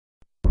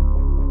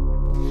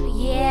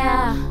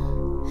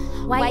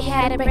Why you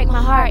had to break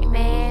my heart,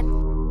 man?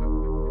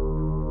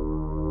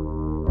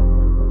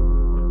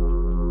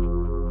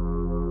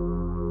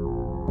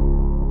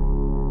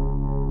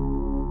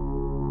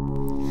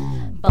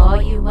 Boy,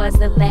 you was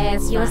the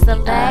last. You was the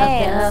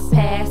last. The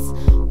past.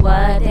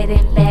 What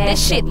didn't last?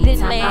 This shit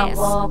didn't last. I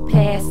walk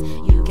past.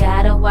 You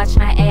gotta watch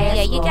my ass.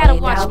 Yeah, you gotta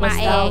watch my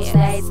ass.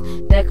 Days,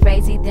 the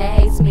crazy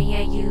days me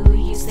and you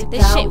used to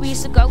this shit we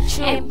used to go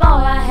through. And boy,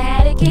 I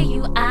had to get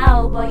you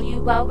out. Boy,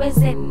 you always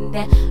in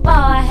there. Boy,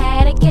 I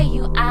had to get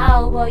you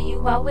out. Boy,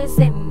 you always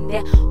in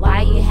there.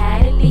 Why you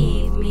had to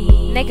leave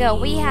me? Nigga,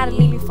 we had to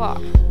leave you for.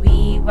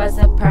 We was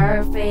a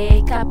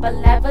perfect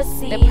couple ever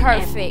seen. The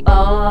perfect.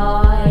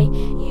 And boy,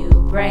 you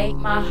break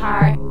my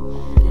heart.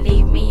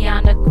 Leave me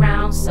on the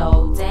ground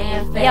so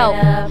damn fed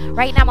up.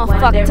 Right now I'm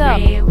fucked up.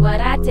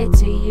 What I did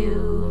to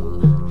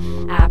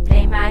you. I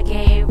play my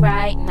game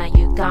right, now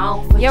you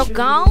gone for You're true.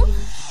 gone?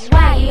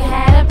 Why you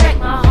had to break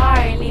my heart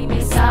and leave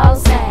me so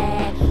sad?